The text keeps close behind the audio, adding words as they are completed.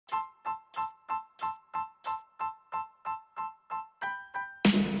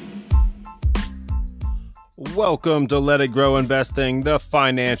Welcome to Let It Grow Investing, the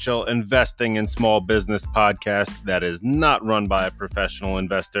financial investing in small business podcast that is not run by a professional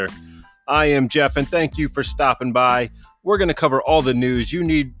investor. I am Jeff, and thank you for stopping by. We're going to cover all the news you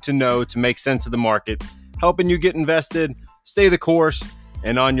need to know to make sense of the market, helping you get invested, stay the course,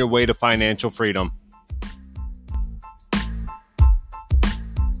 and on your way to financial freedom.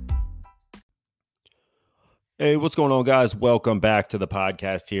 Hey, what's going on, guys? Welcome back to the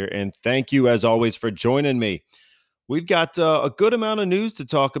podcast here, and thank you, as always, for joining me. We've got a good amount of news to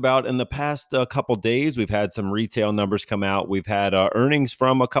talk about in the past couple days. We've had some retail numbers come out. We've had earnings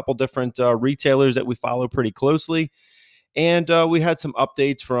from a couple different retailers that we follow pretty closely. And we had some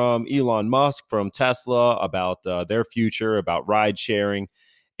updates from Elon Musk, from Tesla, about their future, about ride sharing,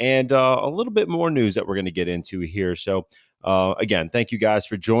 and a little bit more news that we're going to get into here. So again, thank you guys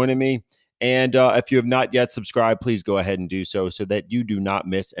for joining me. And if you have not yet subscribed, please go ahead and do so that you do not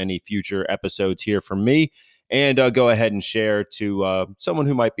miss any future episodes here from me. And go ahead and share to someone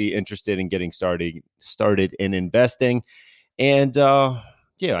who might be interested in getting started in investing. And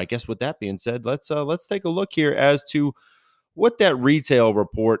yeah, I guess with that being said, let's take a look here as to what that retail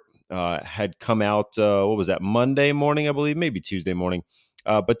report had come out. What was that? Monday morning, I believe, maybe Tuesday morning.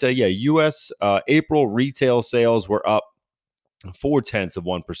 But yeah, U.S. April retail sales were up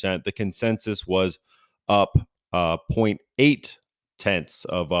 0.4%. The consensus was up 0.8 tenths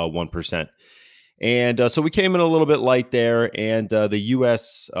of 1%. And so we came in a little bit light there. And the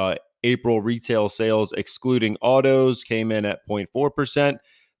U.S. April retail sales, excluding autos, came in at 0.4%.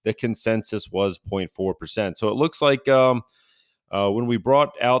 The consensus was 0.4%. So it looks like when we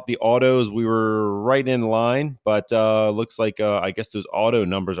brought out the autos, we were right in line. But looks like I guess those auto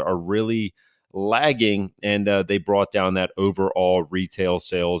numbers are really lagging, and they brought down that overall retail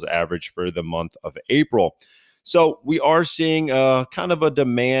sales average for the month of April. So we are seeing kind of a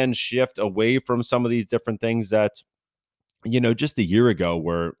demand shift away from some of these different things that, just a year ago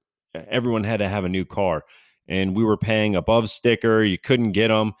where everyone had to have a new car and we were paying above sticker, you couldn't get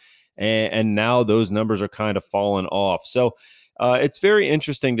them. And now those numbers are kind of falling off. So it's very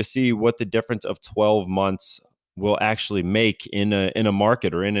interesting to see what the difference of 12 months will actually make in a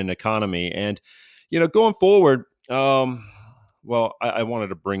market or in an economy. And, going forward, well, I wanted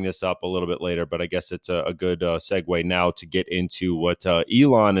to bring this up a little bit later, but I guess it's a good segue now to get into what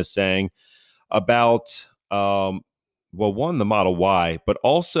Elon is saying about, one, the Model Y, but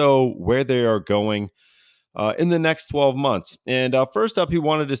also where they are going in the next 12 months. And first up, he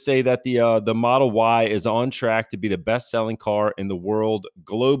wanted to say that the Model Y is on track to be the best-selling car in the world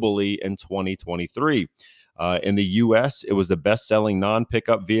globally in 2023. In the U.S., it was the best-selling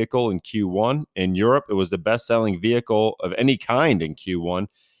non-pickup vehicle in Q1. In Europe, it was the best-selling vehicle of any kind in Q1.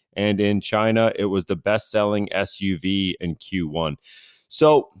 And in China, it was the best-selling SUV in Q1.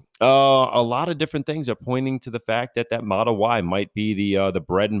 So a lot of different things are pointing to the fact that Model Y might be the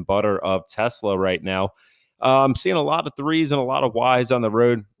bread and butter of Tesla right now. I'm seeing a lot of 3s and a lot of Ys on the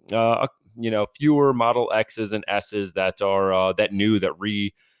road. Fewer Model X's and S's that are that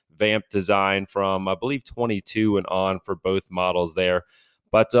revamped design from, I believe, 22 and on for both models there.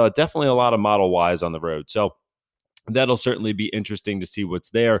 But definitely a lot of Model Ys on the road. So that'll certainly be interesting to see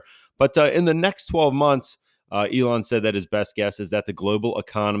what's there. But in the next 12 months, Elon said that his best guess is that the global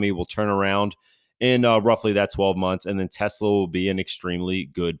economy will turn around in roughly that 12 months, and then Tesla will be in extremely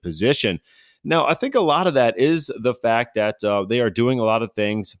good position. Now, I think a lot of that is the fact that they are doing a lot of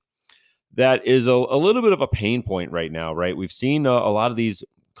things that is a little bit of a pain point right now, right? We've seen a lot of these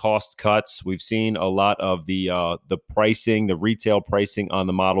cost cuts. We've seen a lot of the pricing, the retail pricing on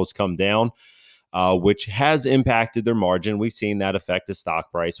the models come down, which has impacted their margin. We've seen that affect the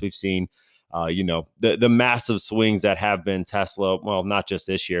stock price. We've seen, the massive swings that have been Tesla. Well, not just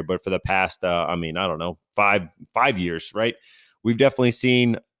this year, but for the past, 5 years, right? We've definitely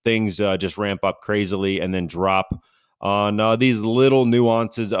seen things just ramp up crazily and then drop on these little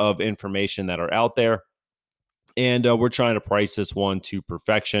nuances of information that are out there. And we're trying to price this one to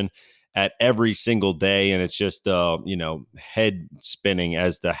perfection at every single day. And it's just, head spinning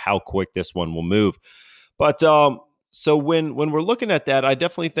as to how quick this one will move. But so when we're looking at that, I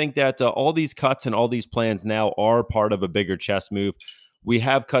definitely think that all these cuts and all these plans now are part of a bigger chess move. We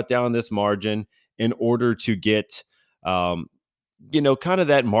have cut down this margin in order to get, kind of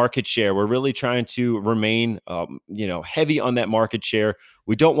that market share. We're really trying to remain, heavy on that market share.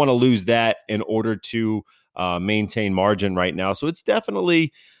 We don't want to lose that in order to maintain margin right now. So it's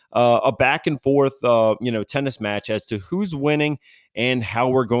definitely a back and forth, tennis match as to who's winning and how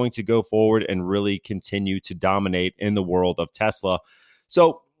we're going to go forward and really continue to dominate in the world of Tesla.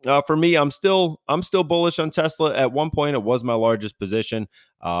 So For me, I'm still bullish on Tesla. At one point, it was my largest position,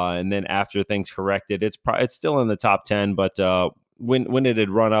 and then after things corrected, it's still in the top 10. But when it had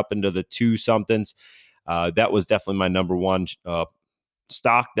run up into the two somethings, that was definitely my number one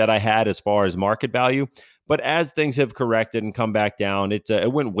stock that I had as far as market value. But as things have corrected and come back down,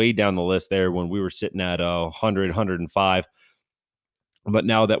 it went way down the list there when we were sitting at 100, 105. But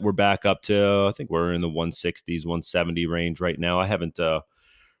now that we're back up to, I think we're in the 160s, 170 range right now. I haven't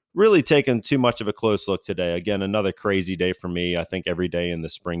really taken too much of a close look today. Again, another crazy day for me. I think every day in the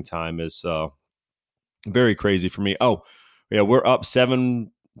springtime is very crazy for me. Oh, yeah, we're up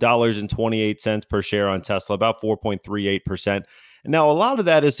 $7.28 per share on Tesla, about 4.38%. And now a lot of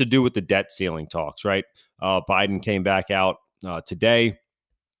that is to do with the debt ceiling talks, right? Biden came back out today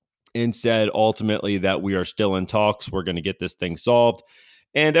and said ultimately that we are still in talks. We're going to get this thing solved.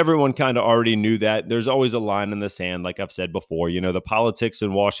 And everyone kind of already knew that. There's always a line in the sand, like I've said before. You know, the politics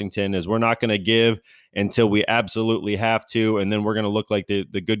in Washington is we're not going to give until we absolutely have to, and then we're going to look like the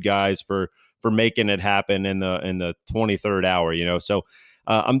good guys for making it happen in the 23rd hour. You know, so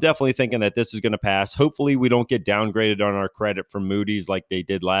I'm definitely thinking that this is going to pass. Hopefully, we don't get downgraded on our credit from Moody's like they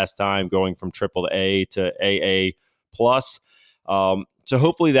did last time, going from AAA to AA plus. So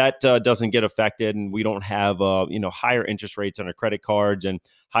hopefully that doesn't get affected, and we don't have higher interest rates on our credit cards and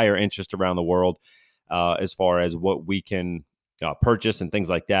higher interest around the world as far as what we can purchase and things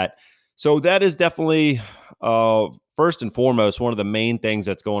like that. So that is definitely first and foremost one of the main things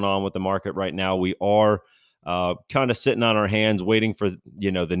that's going on with the market right now. We are kind of sitting on our hands, waiting for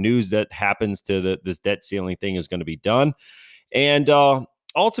the news that happens to this debt ceiling thing is going to be done, and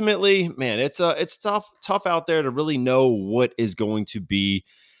ultimately, man, it's tough out there to really know what is going to be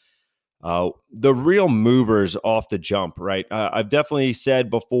the real movers off the jump, right? I've definitely said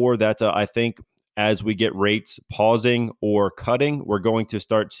before that I think as we get rates pausing or cutting, we're going to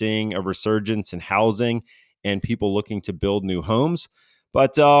start seeing a resurgence in housing and people looking to build new homes.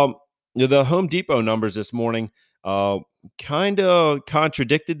 But the Home Depot numbers this morning kind of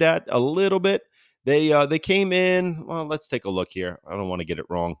contradicted that a little bit. They came in. Well, let's take a look here. I don't want to get it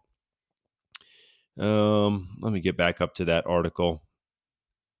wrong. Let me get back up to that article.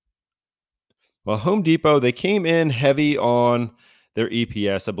 Well, Home Depot, they came in heavy on their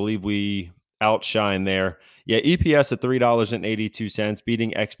EPS. I believe we outshine there. Yeah, EPS at $3.82,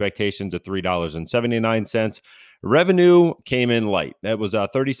 beating expectations of $3.79. Revenue came in light. That was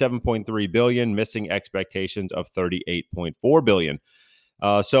 $37.3 billion, missing expectations of $38.4 billion.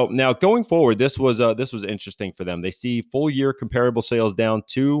 So now going forward, this was interesting for them. They see full year comparable sales down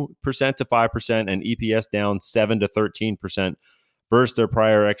 2% to 5% and EPS down 7 to 13% versus their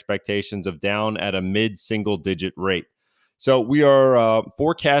prior expectations of down at a mid-single digit rate. So we are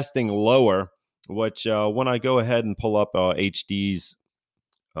forecasting lower, which when I go ahead and pull up HD's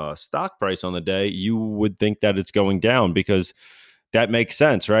stock price on the day, you would think that it's going down because that makes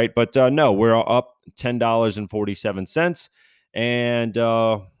sense, right? But no, we're up $10.47. And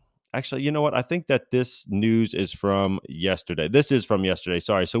actually, you know what? I think that this news is from yesterday. This is from yesterday.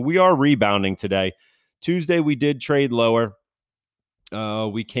 Sorry. So we are rebounding today. Tuesday, we did trade lower.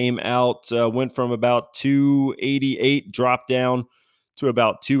 We came out, went from about 288, dropped down to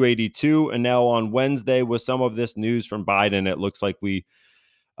about 282. And now on Wednesday, with some of this news from Biden, it looks like we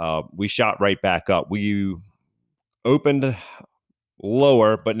shot right back up. We opened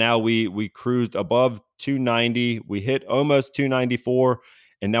lower, but now we cruised above 290. We hit almost 294,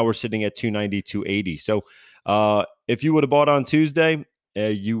 and now we're sitting at 290, 280. So if you would have bought on Tuesday,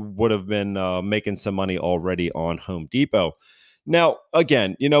 you would have been making some money already on Home Depot. Now,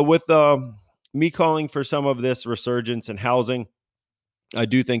 again, with me calling for some of this resurgence in housing, I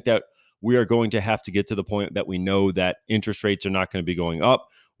do think that we are going to have to get to the point that we know that interest rates are not going to be going up.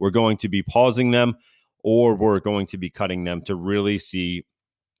 We're going to be pausing them, or we're going to be cutting them to really see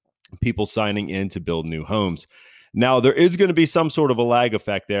people signing in to build new homes. Now, there is going to be some sort of a lag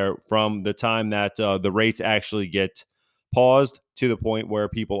effect there from the time that the rates actually get paused to the point where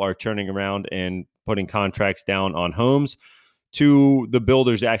people are turning around and putting contracts down on homes, to the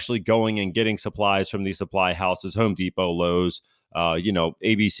builders actually going and getting supplies from these supply houses, Home Depot, Lowe's,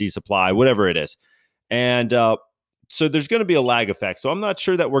 ABC Supply, whatever it is. And so there's going to be a lag effect. So I'm not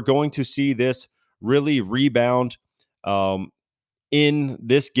sure that we're going to see this really rebound in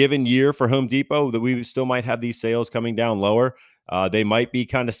this given year for Home Depot, that we still might have these sales coming down lower. They might be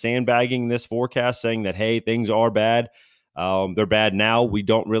kind of sandbagging this forecast, saying that, hey, things are bad. They're bad now. We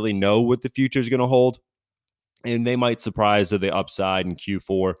don't really know what the future is going to hold. And they might surprise to the upside in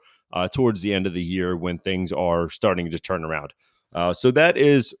Q4 towards the end of the year when things are starting to turn around. So that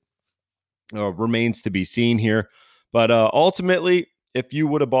is remains to be seen here. But ultimately, if you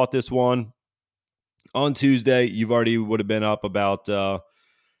would have bought this one on Tuesday, you've already would have been up about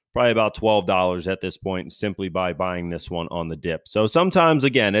probably about $12 at this point simply by buying this one on the dip. So sometimes,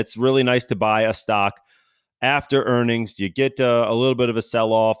 again, it's really nice to buy a stock after earnings. You get a little bit of a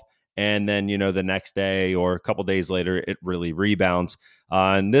sell-off, and then, the next day or a couple days later, it really rebounds.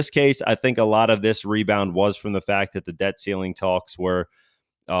 In this case, I think a lot of this rebound was from the fact that the debt ceiling talks were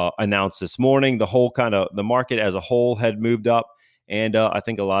announced this morning. The market as a whole had moved up. And I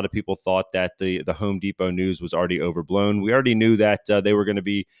think a lot of people thought that the Home Depot news was already overblown. We already knew that they were going to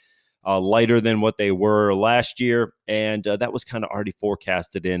be lighter than what they were last year. And that was kind of already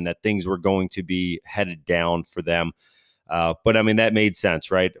forecasted in that things were going to be headed down for them. But I mean, that made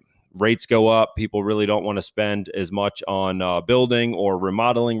sense, right? Rates go up. People really don't want to spend as much on building or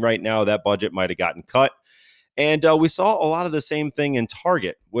remodeling right now. That budget might have gotten cut. And we saw a lot of the same thing in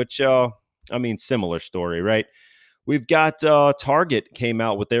Target, which, similar story, right? We've got Target came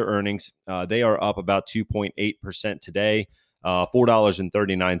out with their earnings. They are up about 2.8% today,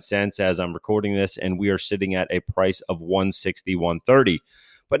 $4.39 as I'm recording this, and we are sitting at a price of $160-$130.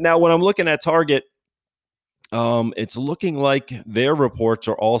 But now when I'm looking at Target, it's looking like their reports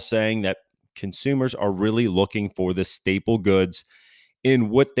are all saying that consumers are really looking for the staple goods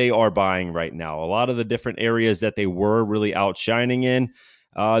in what they are buying right now. A lot of the different areas that they were really outshining in,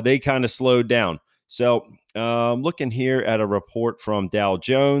 they kind of slowed down. So looking here at a report from Dow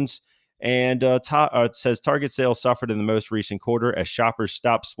Jones, and it says Target sales suffered in the most recent quarter as shoppers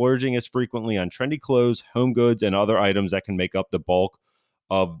stopped splurging as frequently on trendy clothes, home goods, and other items that can make up the bulk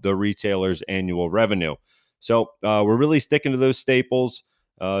of the retailer's annual revenue. So we're really sticking to those staples.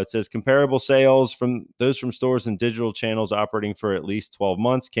 It says comparable sales from stores and digital channels operating for at least 12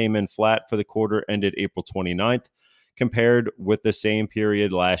 months came in flat for the quarter ended April 29th, compared with the same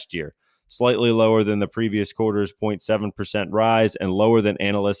period last year. Slightly lower than the previous quarter's 0.7% rise and lower than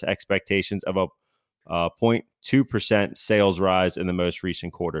analysts' expectations of a 0.2% sales rise in the most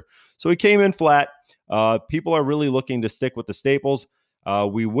recent quarter. So we came in flat. People are really looking to stick with the staples.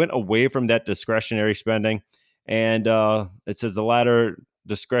 We went away from that discretionary spending, and it says the latter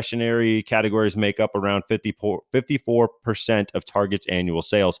discretionary categories make up around 54% of Target's annual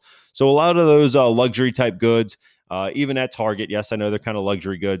sales. So a lot of those luxury type goods, even at Target, yes, I know they're kind of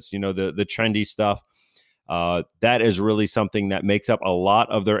luxury goods, the trendy stuff. That is really something that makes up a lot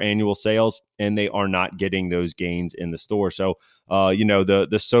of their annual sales, and they are not getting those gains in the store. So,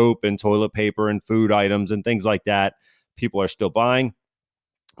 the soap and toilet paper and food items and things like that, people are still buying.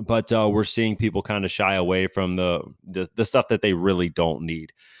 But we're seeing people kind of shy away from the stuff that they really don't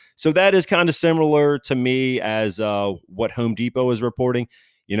need. So that is kind of similar to me as what Home Depot is reporting.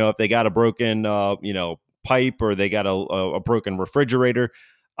 If they got a broken, pipe or they got a broken refrigerator,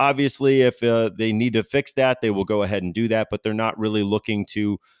 obviously, if they need to fix that, they will go ahead and do that. But they're not really looking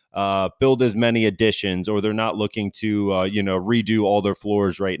to build as many additions, or they're not looking to, redo all their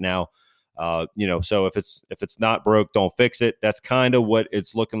floors right now. So if it's not broke, don't fix it. That's kind of what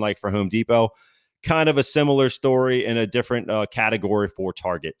it's looking like for Home Depot. Kind of a similar story in a different category for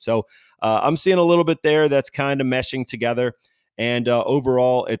Target. So I'm seeing a little bit there that's kind of meshing together. And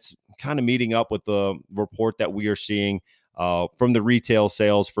overall, it's kind of meeting up with the report that we are seeing from the retail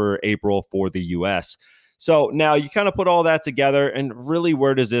sales for April for the U.S. So now you kind of put all that together, and really,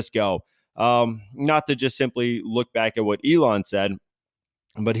 where does this go? Not to just simply look back at what Elon said,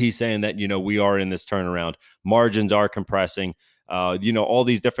 but he's saying that, we are in this turnaround. Margins are compressing. All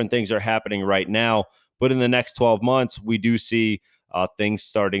these different things are happening right now. But in the next 12 months, we do see things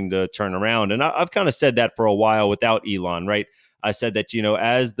starting to turn around. And I've kind of said that for a while without Elon, right? I said that,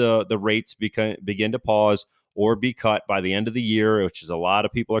 as the rates begin to pause or be cut by the end of the year, which is a lot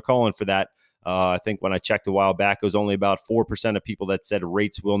of people are calling for that. I think when I checked a while back, it was only about 4% of people that said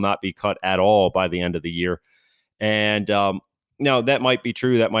rates will not be cut at all by the end of the year. And now, that might be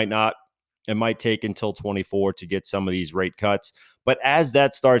true. That might not. It might take until 24 to get some of these rate cuts. But as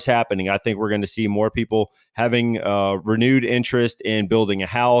that starts happening, I think we're going to see more people having renewed interest in building a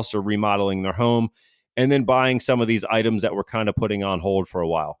house or remodeling their home, and then buying some of these items that we're kind of putting on hold for a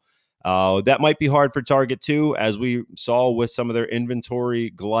while. That might be hard for Target too, as we saw with some of their inventory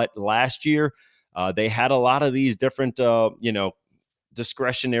glut last year. They had a lot of these different,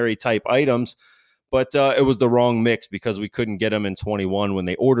 discretionary type items. But it was the wrong mix because we couldn't get them in 21 when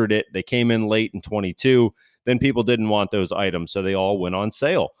they ordered it. They came in late in 22. Then people didn't want those items, so they all went on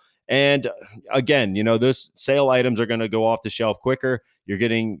sale. And again, those sale items are going to go off the shelf quicker. You're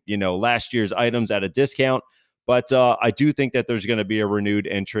getting, last year's items at a discount. But I do think that there's going to be a renewed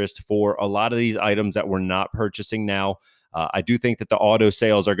interest for a lot of these items that we're not purchasing now. I do think that the auto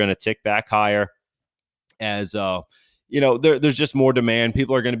sales are going to tick back higher as there's just more demand.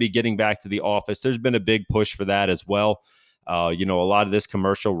 People are going to be getting back to the office. There's been a big push for that as well. A lot of this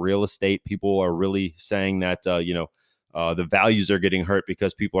commercial real estate, people are really saying that, the values are getting hurt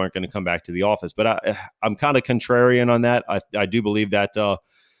because people aren't going to come back to the office. But I'm kind of contrarian on that. I do believe that,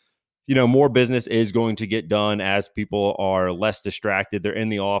 more business is going to get done as people are less distracted. They're in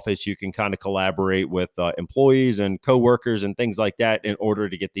the office. You can kind of collaborate with employees and coworkers and things like that in order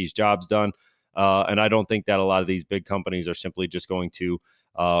to get these jobs done. And I don't think that a lot of these big companies are simply just going to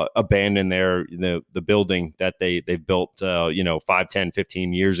abandon the building that they've built, 5, 10,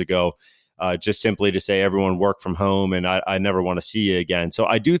 15 years ago, just simply to say everyone work from home and I never want to see you again. So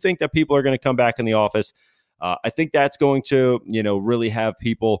I do think that people are going to come back in the office. I think that's going to, really have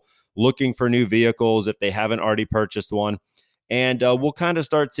people looking for new vehicles if they haven't already purchased one. And we'll kind of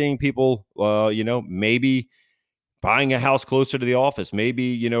start seeing people, maybe buying a house closer to the office,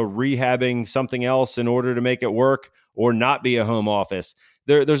 maybe, rehabbing something else in order to make it work or not be a home office.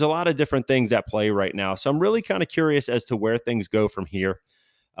 There's a lot of different things at play right now. So I'm really kind of curious as to where things go from here.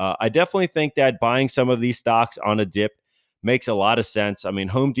 I definitely think that buying some of these stocks on a dip makes a lot of sense. I mean,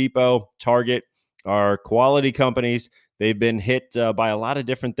 Home Depot, Target are quality companies. They've been hit by a lot of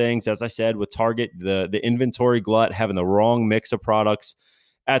different things. As I said, with Target, the inventory glut, having the wrong mix of products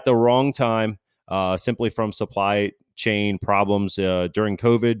at the wrong time, simply from supply chain problems during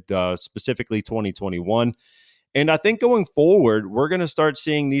COVID, specifically 2021. And I think going forward, we're going to start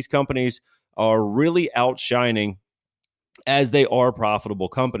seeing these companies are really outshining as they are profitable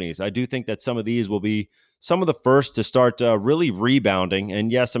companies. I do think that some of these will be some of the first to start really rebounding.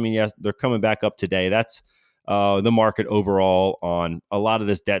 And yes, they're coming back up today. That's the market overall on a lot of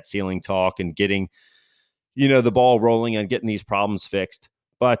this debt ceiling talk and getting, the ball rolling and getting these problems fixed.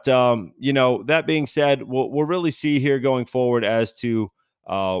 But, that being said, we'll really see here going forward as to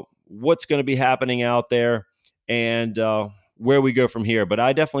what's going to be happening out there and where we go from here. But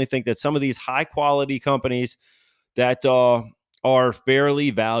I definitely think that some of these high quality companies that are fairly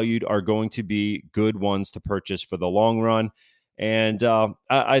valued are going to be good ones to purchase for the long run. And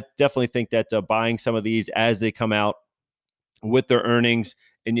I definitely think that buying some of these as they come out with their earnings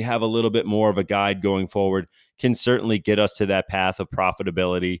and you have a little bit more of a guide going forward can certainly get us to that path of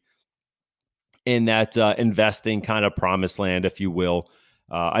profitability in that investing kind of promised land, if you will.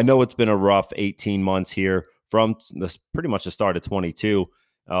 I know it's been a rough 18 months here from this pretty much the start of 22.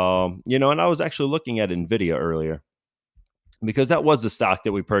 And I was actually looking at NVIDIA earlier because that was the stock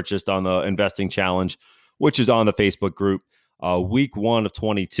that we purchased on the investing challenge, which is on the Facebook group, week 1 of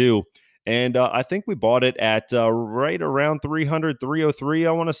 22. And I think we bought it at right around 300, 303,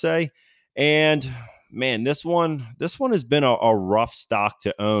 I want to say. And man, this one has been a rough stock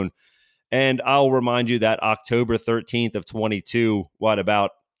to own. And I'll remind you that October 13th of 22,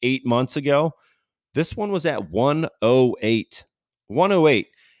 about 8 months ago, this one was at 108. 108.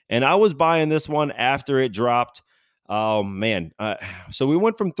 And I was buying this one after it dropped. Oh, man. So we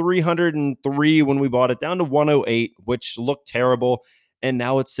went from 303 when we bought it down to 108, which looked terrible. And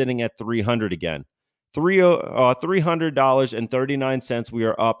now it's sitting at 300 again. $300.39. We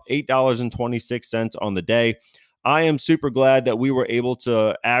are up $8.26 on the day. I am super glad that we were able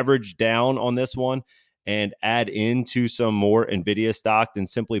to average down on this one and add into some more NVIDIA stock than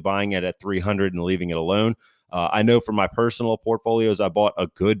simply buying it at 300 and leaving it alone. I know for my personal portfolios, I bought a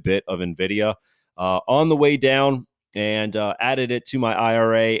good bit of NVIDIA on the way down and added it to my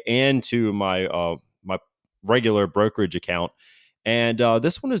IRA and to my my regular brokerage account. And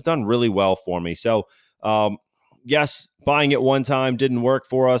this one has done really well for me. So, yes, buying it one time didn't work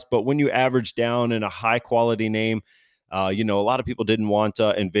for us. But when you average down in a high quality name, a lot of people didn't want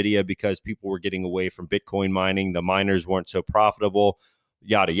NVIDIA because people were getting away from Bitcoin mining. The miners weren't so profitable,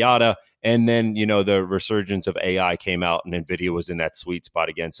 yada, yada. And then, the resurgence of AI came out and NVIDIA was in that sweet spot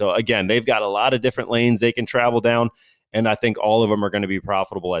again. So again, they've got a lot of different lanes they can travel down. And I think all of them are going to be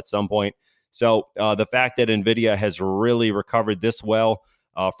profitable at some point. So the fact that NVIDIA has really recovered this well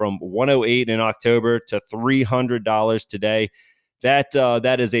from 108 in October to $300 today,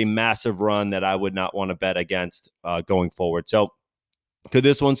 that is a massive run that I would not want to bet against going forward. So could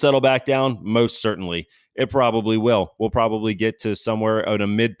this one settle back down? Most certainly. It probably will. We'll probably get to somewhere at a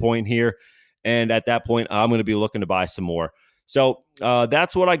midpoint here. And at that point, I'm going to be looking to buy some more. So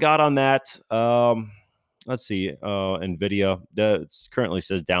that's what I got on that. Let's see, NVIDIA, that currently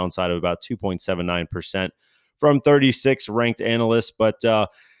says downside of about 2.79% from 36 ranked analysts. But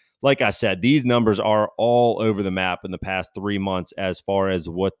like I said, these numbers are all over the map in the past 3 months as far as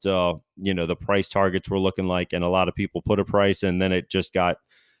what, the price targets were looking like. And a lot of people put a price and then it just got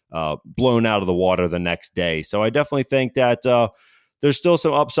blown out of the water the next day. So I definitely think that there's still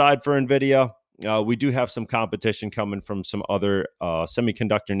some upside for NVIDIA. we do have some competition coming from some other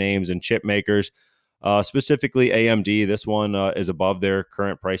semiconductor names and chip makers, specifically AMD. This one is above their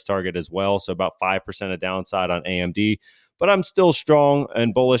current price target as well, so about 5% of downside on AMD. But I'm still strong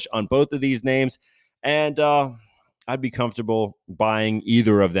and bullish on both of these names, and I'd be comfortable buying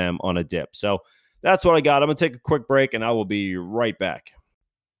either of them on a dip. So that's what I got. I'm going to take a quick break, and I will be right back.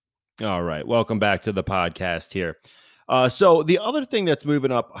 All right. Welcome back to the podcast here. So the other thing that's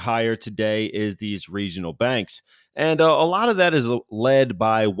moving up higher today is these regional banks. And a lot of that is led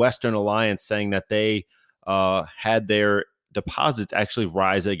by Western Alliance saying that they had their deposits actually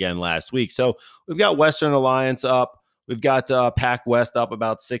rise again last week. So we've got Western Alliance up. We've got PacWest up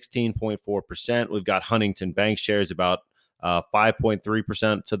about 16.4%. We've got Huntington Bank shares about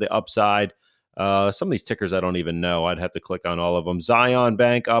 5.3% to the upside. Some of these tickers I don't even know. I'd have to click on all of them. Zion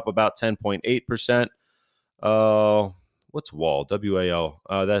Bank up about 10.8%. What's WAL? WAL.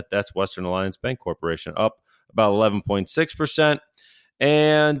 That's Western Alliance Bank Corporation up about 11.6%.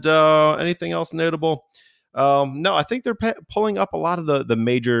 And anything else notable? No, I think they're pulling up a lot of the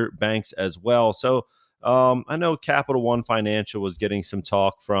major banks as well. So I know Capital One Financial was getting some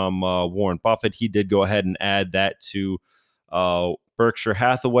talk from Warren Buffett. He did go ahead and add that to Berkshire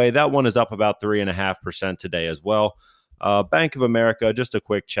Hathaway. That one is up about 3.5% today as well. Bank of America, just a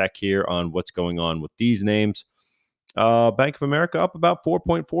quick check here on what's going on with these names. Bank of America up about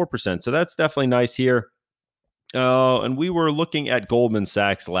 4.4%. So that's definitely nice here. And we were looking at Goldman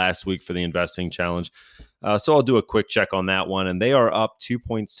Sachs last week for the investing challenge. So I'll do a quick check on that one. And they are up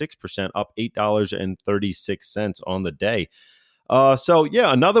 2.6%, up $8.36 on the day. So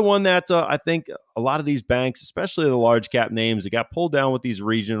yeah, another one that I think a lot of these banks, especially the large cap names, that got pulled down with these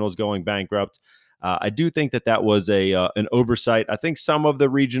regionals going bankrupt. I do think that was an oversight. I think some of the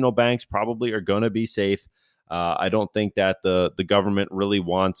regional banks probably are going to be safe. I don't think that the government really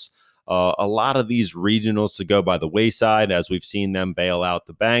wants a lot of these regionals to go by the wayside, as we've seen them bail out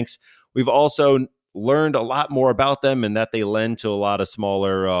the banks. We've also learned a lot more about them, and that they lend to a lot of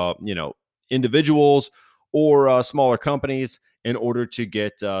smaller, individuals or smaller companies in order to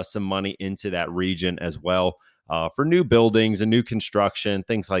get some money into that region as well for new buildings and new construction,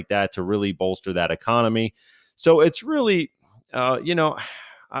 things like that, to really bolster that economy. So it's really,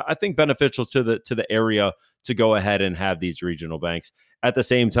 I think beneficial to the area to go ahead and have these regional banks. At the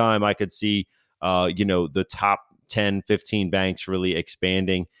same time, I could see, the top 10, 15 banks really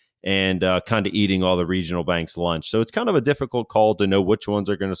expanding and kind of eating all the regional banks' lunch. So it's kind of a difficult call to know which ones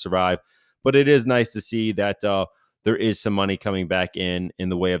are going to survive. But it is nice to see that there is some money coming back in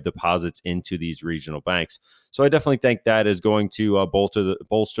the way of deposits into these regional banks. So I definitely think that is going to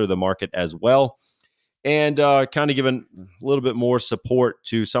bolster the market as well, and kind of giving a little bit more support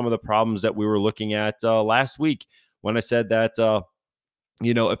to some of the problems that we were looking at last week when I said that,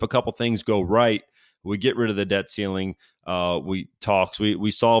 if a couple things go right, we get rid of the debt ceiling, we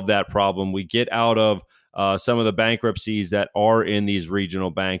solve that problem, we get out of some of the bankruptcies that are in these regional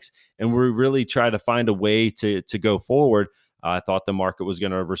banks, and we really try to find a way to go forward. I thought the market was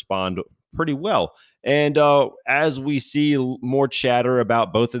going to respond pretty well. And as we see more chatter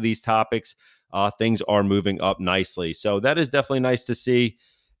about both of these topics, things are moving up nicely. So that is definitely nice to see.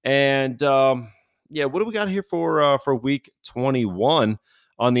 And what do we got here for week 21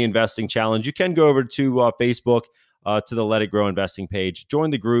 on the investing challenge? You can go over to Facebook, to the Let It Grow investing page,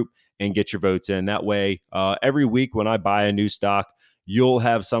 join the group, and get your votes in. That way, every week when I buy a new stock, you'll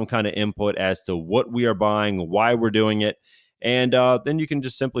have some kind of input as to what we are buying, why we're doing it, and then you can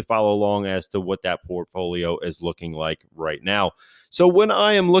just simply follow along as to what that portfolio is looking like right now. So when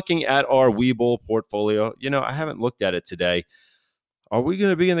I am looking at our Webull portfolio, I haven't looked at it today. Are we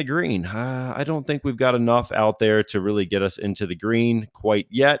going to be in the green? I don't think we've got enough out there to really get us into the green quite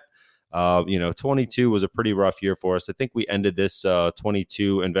yet. 22 was a pretty rough year for us. I think we ended this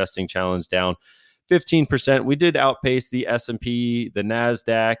 22 investing challenge down 15%. We did outpace the S&P, the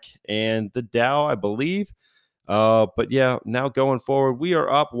NASDAQ, and the Dow, I believe. But yeah, now going forward, we are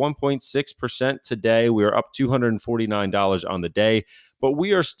up 1.6% today. We are up $249 on the day, but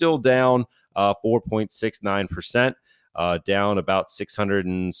we are still down 4.69%. Down about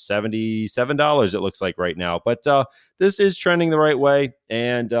 $677, it looks like right now. But this is trending the right way.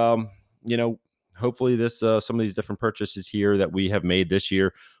 And, hopefully this some of these different purchases here that we have made this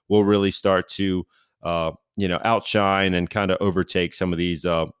year will really start to, outshine and kind of overtake some of these,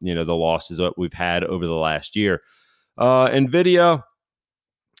 the losses that we've had over the last year. NVIDIA,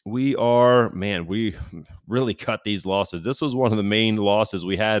 we really cut these losses. This was one of the main losses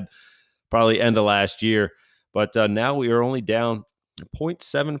we had probably end of last year. But now we are only down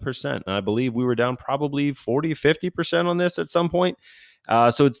 0.7%. And I believe we were down probably 40, 50% on this at some point.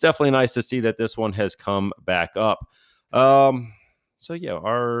 So it's definitely nice to see that this one has come back up. So yeah,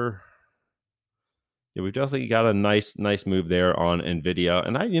 we've definitely got a nice move there on Nvidia.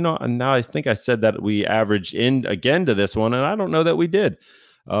 And now I think I said that we averaged in again to this one, and I don't know that we did.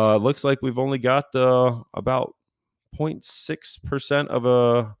 Looks like we've only got about 0.6%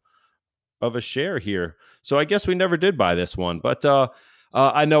 of a share here. So I guess we never did buy this one, but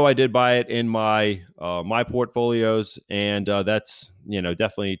I know I did buy it in my my portfolios, and that's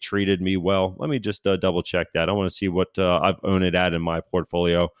definitely treated me well. Let me just double check that. I want to see what I've owned it at in my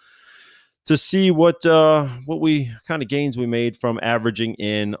portfolio to see what we kind of gains we made from averaging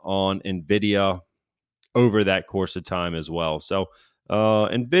in on Nvidia over that course of time as well. So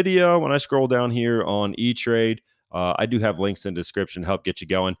Nvidia, when I scroll down here on E-Trade, I do have links in the description to help get you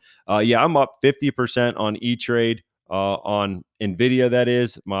going. Yeah, I'm up 50% on E-Trade on Nvidia. That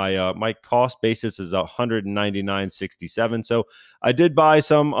is my cost basis is 199.67. So I did buy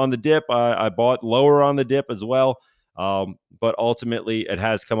some on the dip. I bought lower on the dip as well. But ultimately, it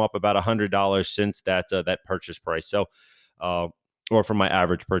has come up about $100 since that purchase price. So, or from my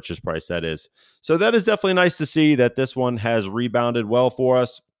average purchase price, that is. So that is definitely nice to see that this one has rebounded well for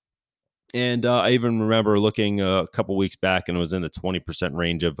us. And I even remember looking a couple weeks back, and it was in the 20%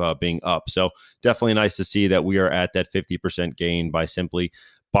 range of being up. So definitely nice to see that we are at that 50% gain by simply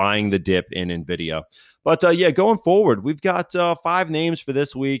buying the dip in Nvidia. But yeah, going forward, we've got 5 names for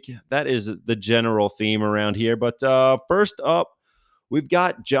this week. That is the general theme around here. But first up, we've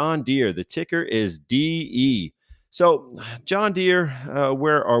got John Deere. The ticker is DE. So John Deere,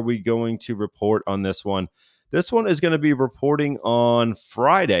 where are we going to report on this one? This one is going to be reporting on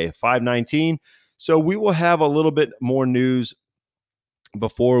Friday, 5/19. So we will have a little bit more news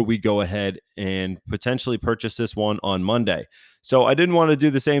before we go ahead and potentially purchase this one on Monday. So I didn't want to do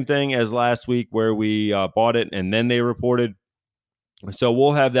the same thing as last week where we bought it and then they reported. So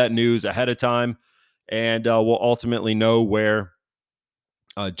we'll have that news ahead of time, and we'll ultimately know where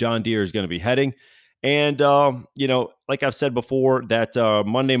John Deere is going to be heading. And, like I've said before, that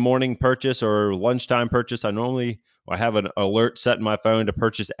Monday morning purchase or lunchtime purchase, I have an alert set in my phone to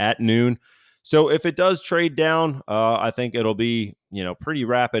purchase at noon. So if it does trade down, I think it'll be, pretty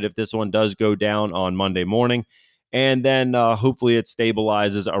rapid if this one does go down on Monday morning. And then hopefully it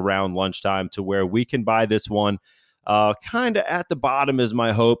stabilizes around lunchtime to where we can buy this one kind of at the bottom is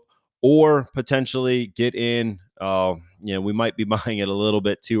my hope, or potentially get in. We might be buying it a little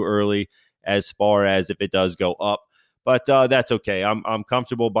bit too early as far as if it does go up. But that's okay. I'm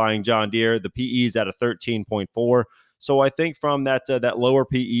comfortable buying John Deere. The PE is at a 13.4. So I think from that lower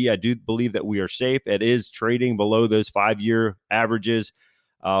PE, I do believe that we are safe. It is trading below those 5-year averages.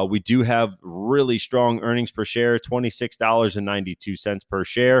 We do have really strong earnings per share, $26.92 per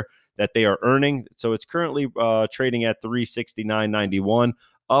share that they are earning. So it's currently trading at $369.91,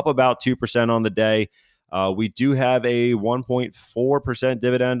 up about 2% on the day. We do have a 1.4%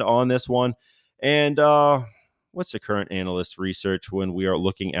 dividend on this one. And what's the current analyst research when we are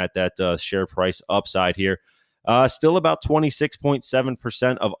looking at that share price upside here? Still about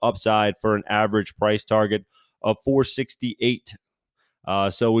 26.7% of upside for an average price target of $468.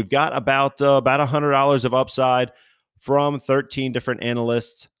 So we've got about $100 of upside from 13 different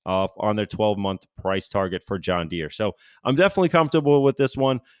analysts on their 12-month price target for John Deere. So I'm definitely comfortable with this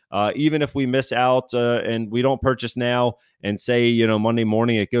one. Even if we miss out and we don't purchase now and say, Monday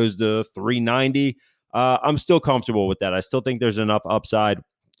morning it goes to $390, I'm still comfortable with that. I still think there's enough upside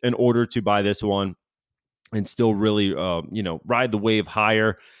in order to buy this one and still really, ride the wave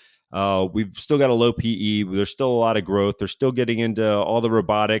higher. We've still got a low PE. There's still a lot of growth. They're still getting into all the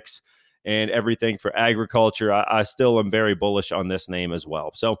robotics and everything for agriculture. I still am very bullish on this name as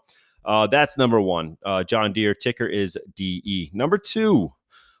well. So that's number one. John Deere, ticker is DE. Number 2,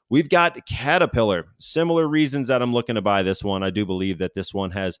 we've got Caterpillar. Similar reasons that I'm looking to buy this one. I do believe that this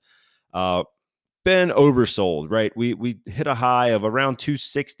one has been oversold, right? We hit a high of around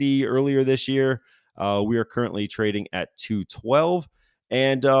 260 earlier this year. We are currently trading at 212.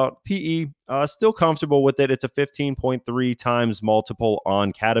 And PE, still comfortable with it. It's a 15.3 times multiple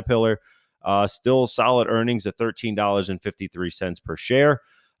on Caterpillar. Still solid earnings at $13.53 per share.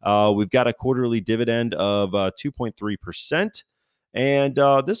 We've got a quarterly dividend of 2.3%. And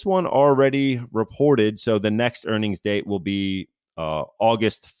this one already reported. So the next earnings date will be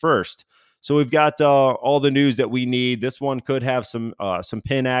August 1st. So we've got all the news that we need. This one could have some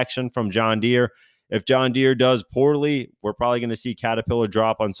pin action from John Deere. If John Deere does poorly, we're probably going to see Caterpillar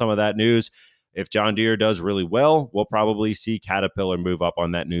drop on some of that news. If John Deere does really well, we'll probably see Caterpillar move up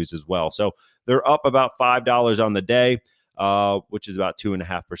on that news as well. So they're up about $5 on the day, which is about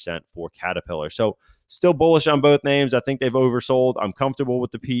 2.5% for Caterpillar. So still bullish on both names. I think they've oversold. I'm comfortable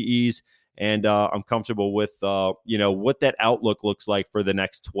with the PEs, and I'm comfortable with what that outlook looks like for the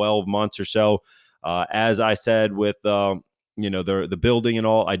next 12 months or so. As I said, with the building and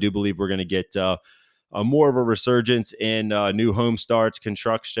all, I do believe we're going to get more of a resurgence in new home starts,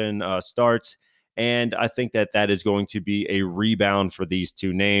 construction starts. And I think that is going to be a rebound for these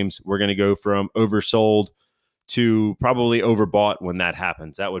two names. We're going to go from oversold to probably overbought when that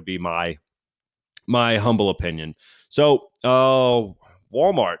happens. That would be my humble opinion. So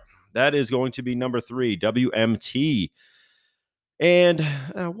Walmart, that is going to be number 3, WMT. And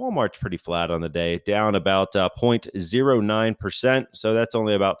Walmart's pretty flat on the day, down about 0.09%. So that's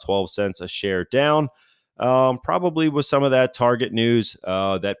only about 12 cents a share down. Probably with some of that Target news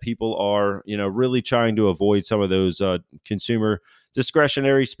that people are, really trying to avoid some of those consumer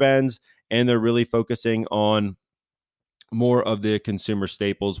discretionary spends, and they're really focusing on more of the consumer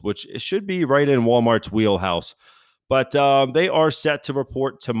staples, which should be right in Walmart's wheelhouse. But they are set to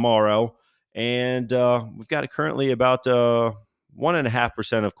report tomorrow, and we've got currently about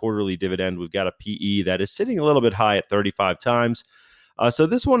 1.5% of quarterly dividend. We've got a PE that is sitting a little bit high at 35 times. So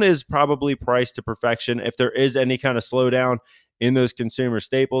this one is probably priced to perfection. If there is any kind of slowdown in those consumer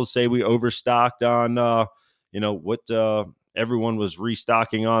staples, say we overstocked on, what everyone was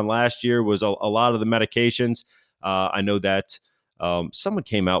restocking on last year was a lot of the medications. I know that someone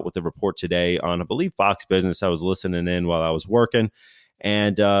came out with a report today on, I believe, Fox Business. I was listening in while I was working,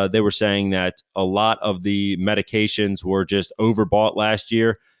 and they were saying that a lot of the medications were just overbought last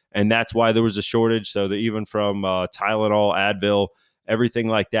year, and that's why there was a shortage. So that even from Tylenol, Advil, everything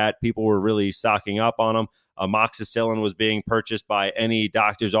like that, people were really stocking up on them. Amoxicillin was being purchased by any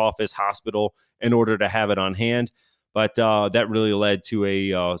doctor's office, hospital, in order to have it on hand. But that really led to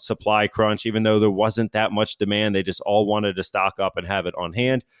a supply crunch. Even though there wasn't that much demand, they just all wanted to stock up and have it on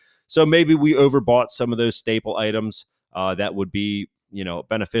hand. So maybe we overbought some of those staple items that would be,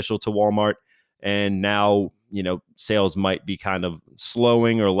 beneficial to Walmart. And now, sales might be kind of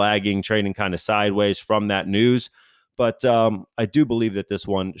slowing or lagging, trading kind of sideways from that news. But I do believe that this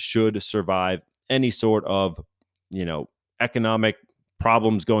one should survive any sort of, economic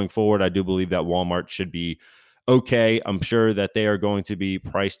problems going forward. I do believe that Walmart should be okay. I'm sure that they are going to be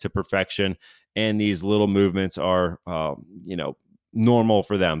priced to perfection, and these little movements are, normal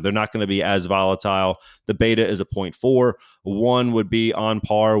for them. They're not going to be as volatile. The beta is a 0.4. 1 would be on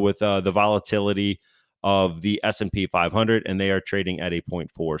par with the volatility of the S&P 500, and they are trading at a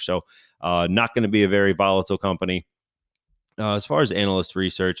 0.4. So not going to be a very volatile company. As far as analyst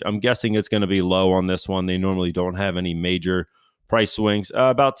research, I'm guessing it's going to be low on this one. They normally don't have any major price swings,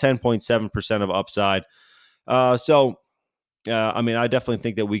 about 10.7% of upside. I definitely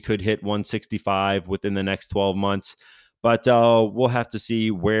think that we could hit 165 within the next 12 months, but we'll have to see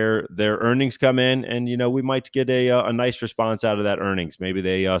where their earnings come in. And, we might get a nice response out of that earnings. Maybe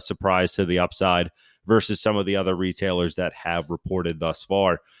they surprise to the upside versus some of the other retailers that have reported thus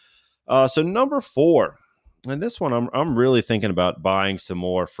far. So number 4, and this one I'm really thinking about buying some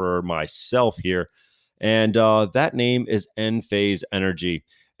more for myself here. And that name is Enphase Energy.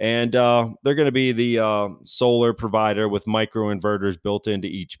 And they're going to be the solar provider with microinverters built into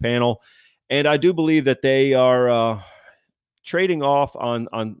each panel. And I do believe that they are trading off on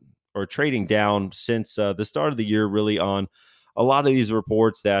or trading down since the start of the year, really, on a lot of these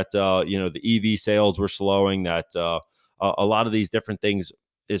reports that, the EV sales were slowing, that a lot of these different things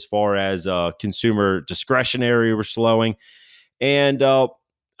as far as consumer discretionary were slowing. And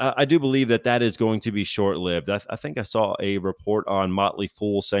I do believe that is going to be short-lived. I think I saw a report on Motley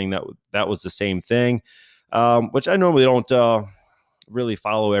Fool saying that was the same thing, which I normally don't really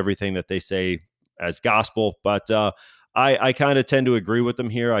follow everything that they say as gospel, but I kind of tend to agree with them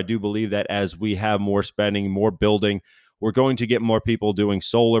here. I do believe that as we have more spending, more building, we're going to get more people doing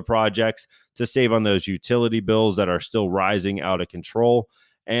solar projects to save on those utility bills that are still rising out of control.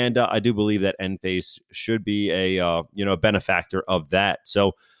 And I do believe that Enphase should be a benefactor of that.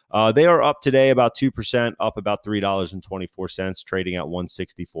 So they are up today about 2%, up about $3.24, trading at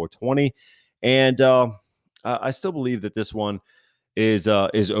 164.20. And I still believe that this one is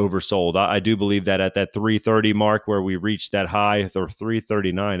oversold. I do believe that at that 330 mark where we reached that high, or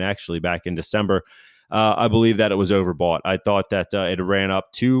 339 actually back in December, I believe that it was overbought. I thought that it ran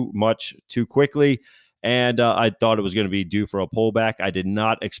up too much too quickly. And I thought it was going to be due for a pullback. I did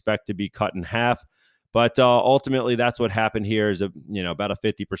not expect to be cut in half, but ultimately that's what happened here. Is about a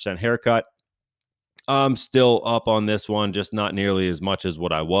 50% haircut. I'm still up on this one, just not nearly as much as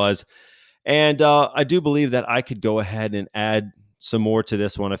what I was. And I do believe that I could go ahead and add some more to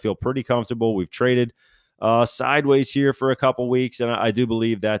this one. I feel pretty comfortable. We've traded sideways here for a couple weeks, and I do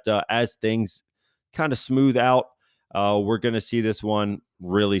believe that as things kind of smooth out, we're going to see this one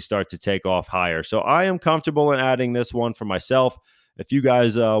really start to take off higher. So I am comfortable in adding this one for myself. If you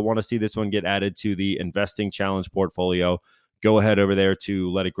guys want to see this one get added to the Investing Challenge portfolio, go ahead over there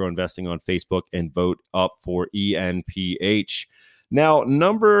to Let It Grow Investing on Facebook and vote up for ENPH. Now,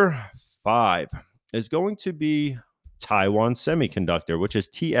 number 5 is going to be Taiwan Semiconductor, which is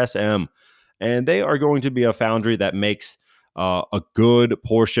TSM. And they are going to be a foundry that makes a good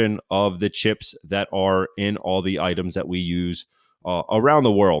portion of the chips that are in all the items that we use around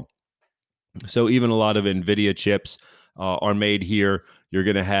the world. So even a lot of NVIDIA chips are made here. You're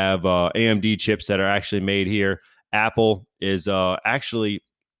going to have AMD chips that are actually made here. Apple is actually,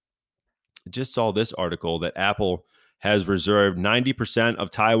 just saw this article that Apple has reserved 90% of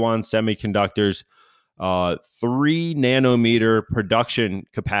Taiwan Semiconductor's 3 nanometer production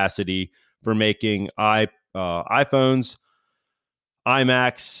capacity for making iPhones,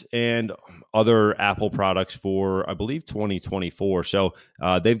 iMacs, and other Apple products for, I believe, 2024. So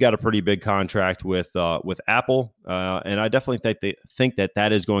they've got a pretty big contract with Apple, and I definitely think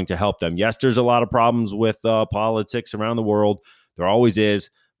that is going to help them. Yes, there's a lot of problems with politics around the world. There always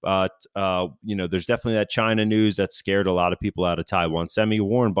is. But, there's definitely that China news that scared a lot of people out of Taiwan Semi,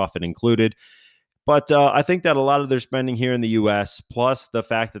 Warren Buffett included. But I think that a lot of their spending here in the U.S., plus the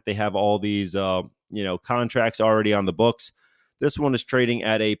fact that they have all these, contracts already on the books, this one is trading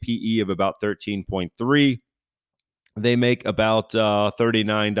at a PE of about 13.3. They make about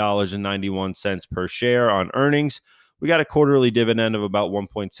 $39.91 per share on earnings. We got a quarterly dividend of about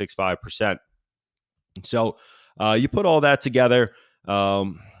 1.65%. So you put all that together,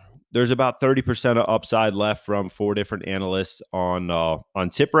 there's about 30% of upside left from 4 different analysts on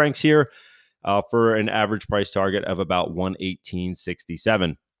tip ranks here for an average price target of about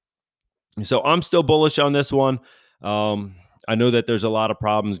 118.67. So I'm still bullish on this one. I know that there's a lot of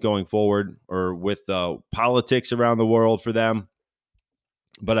problems going forward or with politics around the world for them,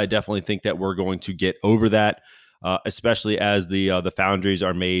 but I definitely think that we're going to get over that, especially as the foundries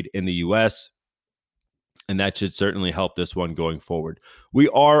are made in the U.S., and that should certainly help this one going forward. We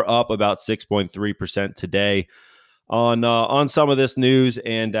are up about 6.3% today on some of this news,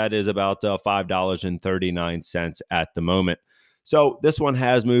 and that is about $5.39 at the moment. So this one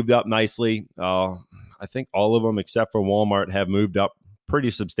has moved up nicely. I think all of them except for Walmart have moved up pretty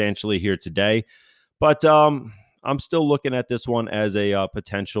substantially here today. But I'm still looking at this one as a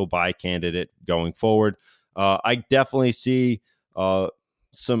potential buy candidate going forward. I definitely see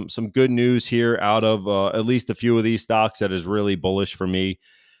some good news here out of at least a few of these stocks that is really bullish for me.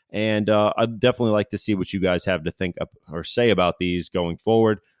 And I'd definitely like to see what you guys have to think or say about these going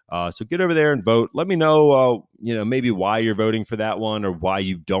forward. So get over there and vote. Let me know, maybe why you're voting for that one or why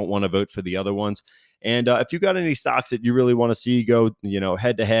you don't want to vote for the other ones. And if you got any stocks that you really want to see go,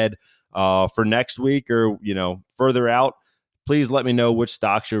 head to head for next week or, further out, please let me know which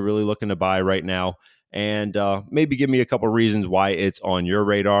stocks you're really looking to buy right now. And maybe give me a couple reasons why it's on your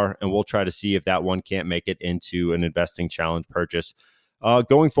radar. And we'll try to see if that one can't make it into an Investing Challenge purchase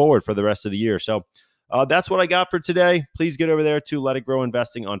going forward for the rest of the year. So that's what I got for today. Please get over there to Let It Grow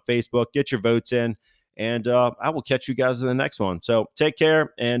Investing on Facebook. Get your votes in. And I will catch you guys in the next one. So take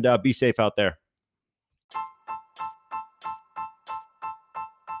care and be safe out there.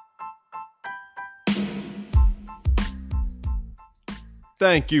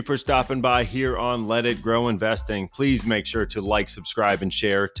 Thank you for stopping by here on Let It Grow Investing. Please make sure to like, subscribe, and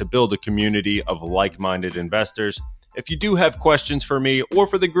share to build a community of like-minded investors. If you do have questions for me or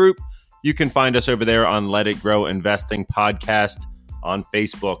for the group, you can find us over there on Let It Grow Investing Podcast on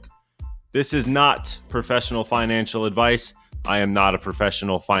Facebook. This is not professional financial advice. I am not a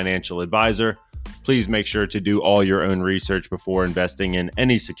professional financial advisor. Please make sure to do all your own research before investing in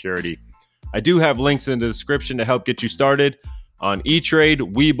any security. I do have links in the description to help get you started on E-Trade,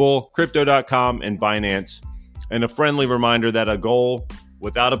 Webull, Crypto.com, and Binance. And a friendly reminder that a goal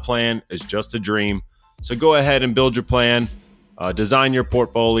without a plan is just a dream. So go ahead and build your plan, design your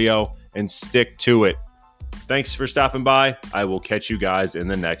portfolio, and stick to it. Thanks for stopping by. I will catch you guys in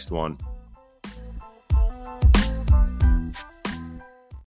the next one.